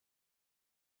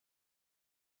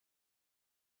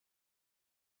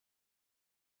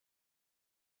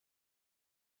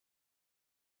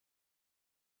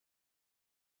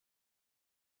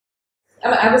I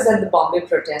mean, I was at the Bombay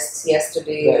protests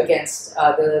yesterday Right. against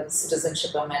the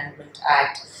Citizenship Amendment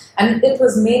Act, and it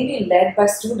was mainly led by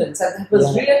students, and it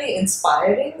was Yeah. really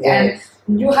inspiring. Right. And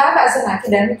you have, as an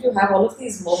academic, you have all of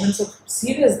these moments of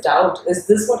serious doubt: is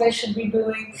this what I should be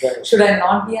doing? Right. Should I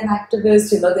not be an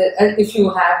activist? If you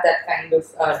have that kind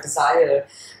of desire.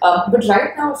 But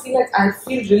right now, I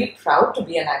feel really proud to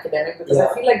be an academic because Yeah.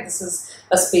 I feel like this is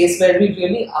a space where we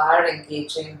really are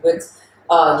engaging with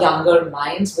younger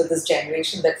minds, with this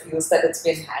generation that feels that it's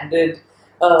been handed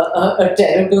a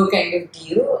terrible kind of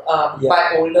deal Yeah.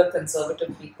 by older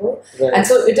conservative people. Right. And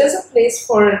so it is a place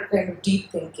for kind of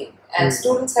deep thinking. And Mm.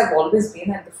 students have always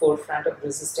been at the forefront of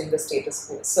resisting the status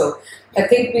quo. So I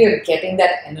think we are getting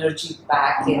that energy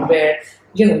back in where,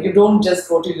 you don't just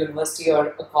go to university or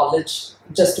a college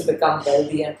just to become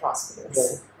wealthy and prosperous.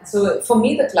 Right. So for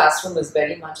me, the classroom is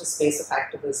very much a space of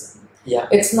activism. Yeah.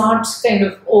 It's not kind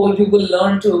of, you will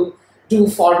learn to do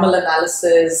formal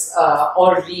analysis or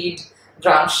read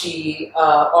Gramsci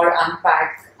or unpack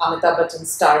Amitabh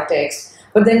Bachchan's star text,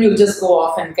 but then you just go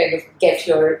off and kind of get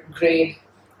your grade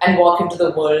and walk into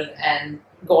the world and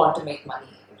go on to make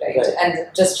money, right? Right. And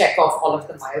just check off all of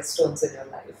the milestones in your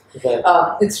life.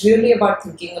 Right. It's really about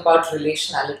thinking about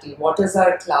relationality. What is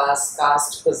our class,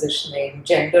 caste positioning,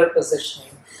 gender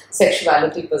positioning,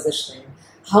 sexuality positioning?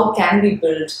 How can we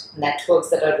build networks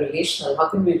that are relational? How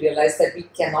can we realize that we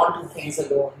cannot do things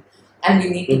alone and we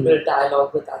need to build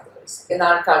dialogue with others? In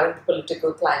our current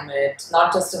political climate,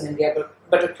 not just in India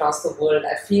but across the world,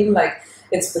 I feel like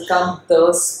it's become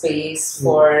the space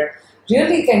for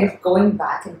really kind of going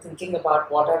back and thinking about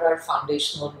what are our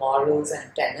foundational morals and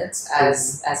tenets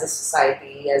as a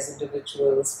society, as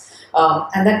individuals,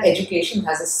 and that education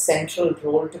has a central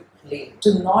role to play.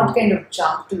 To not kind of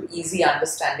jump to easy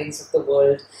understandings of the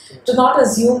world, to not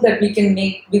assume that we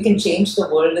can change the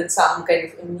world in some kind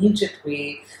of immediate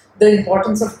way. The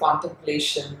importance of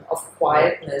contemplation, of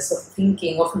quietness, of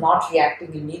thinking, of not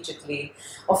reacting immediately,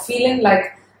 of feeling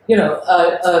like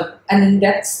an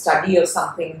in-depth study of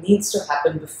something needs to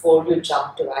happen before you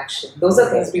jump to action. Those are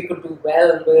things we could do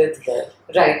well with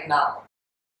right now.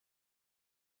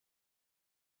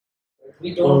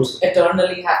 We don't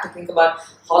eternally have to think about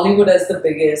Hollywood as the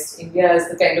biggest, India as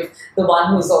the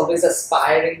one who's always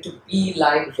aspiring to be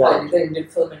like the Indian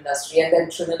film industry, and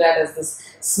then Trinidad as this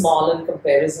small in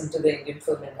comparison to the Indian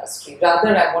film industry.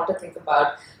 Rather, I want to think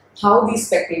about how these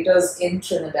spectators in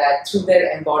Trinidad, through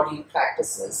their embodied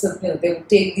practices, so they would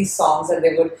take these songs and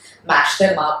they would mash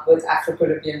them up with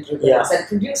Afro-Caribbean rhythms and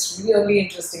produce really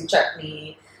interesting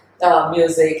chutney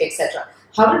music, etc.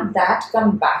 How did that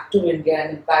come back to India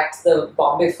and impact the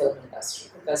Bombay film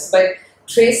industry? Because by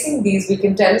tracing these, we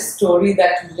can tell a story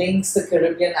that links the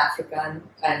Caribbean, Africa,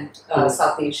 and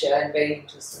South Asia in very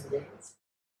interesting ways.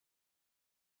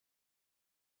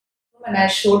 And I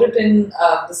showed it in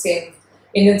the same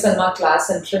Indian cinema class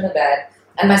in Trinidad,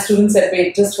 and my students said,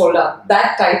 wait, just hold on,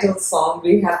 that title song,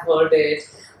 we have heard it.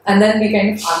 And then we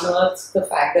kind of unearthed the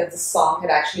fact that this song had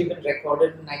actually been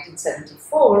recorded in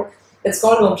 1974. It's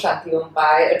called Om Shanti Om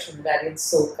by a Trinidadian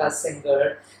soca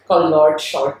singer called Lord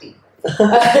Shorty.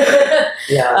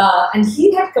 And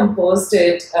he had composed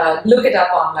it, look it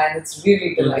up online, it's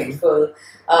really delightful.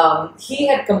 He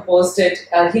had composed it,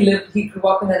 he grew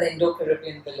up in an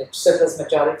Indo-Caribbean village, so it was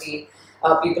majority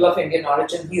people of Indian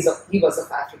origin. He was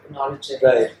of African origin.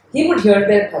 Right. He would hear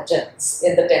their bhajans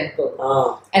in the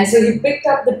temple. And so he picked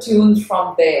up the tunes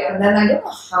from there. And then I don't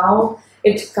know how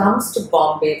it comes to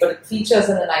Bombay, but it features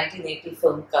in the 1980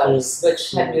 film Curse,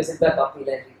 which had music by Bappi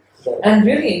Lahiri. And I'm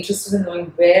really interested in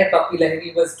knowing where Bappi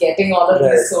Lahiri was getting all of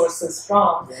these sources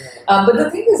from. But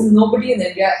the thing is, nobody in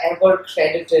India ever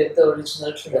credited the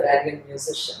original Trinidadian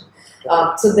musician.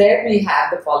 So there we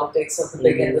have the politics of the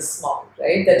big and the small,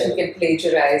 right? That you can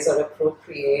plagiarize or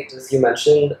appropriate. You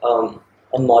mentioned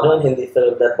a modern Hindi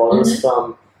film that borrows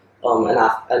from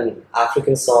an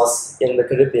African source in the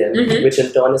Caribbean, which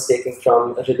in turn is taken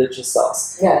from a religious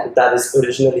source that is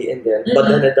originally Indian. But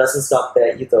then it doesn't stop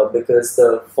there either, because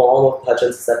the form of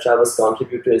bhajans, etc., was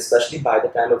contributed, especially by the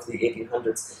time of the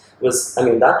 1800s,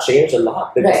 that changed a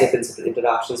lot because of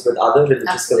interactions with other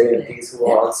religious communities who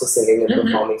are also singing and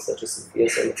performing, such as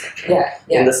Sufism, etc.,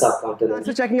 in the subcontinent. Thanks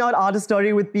for checking out Artist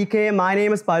Story with PK. My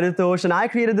name is Paritosh, and I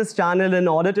created this channel in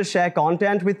order to share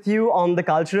content with you on the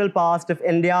cultural past of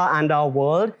India and our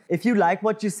world. If you like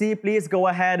what you see, please go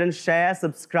ahead and share,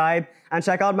 subscribe, and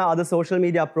check out my other social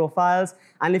media profiles.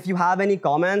 And if you have any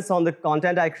comments on the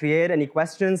content I create, any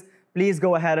questions, please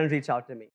go ahead and reach out to me.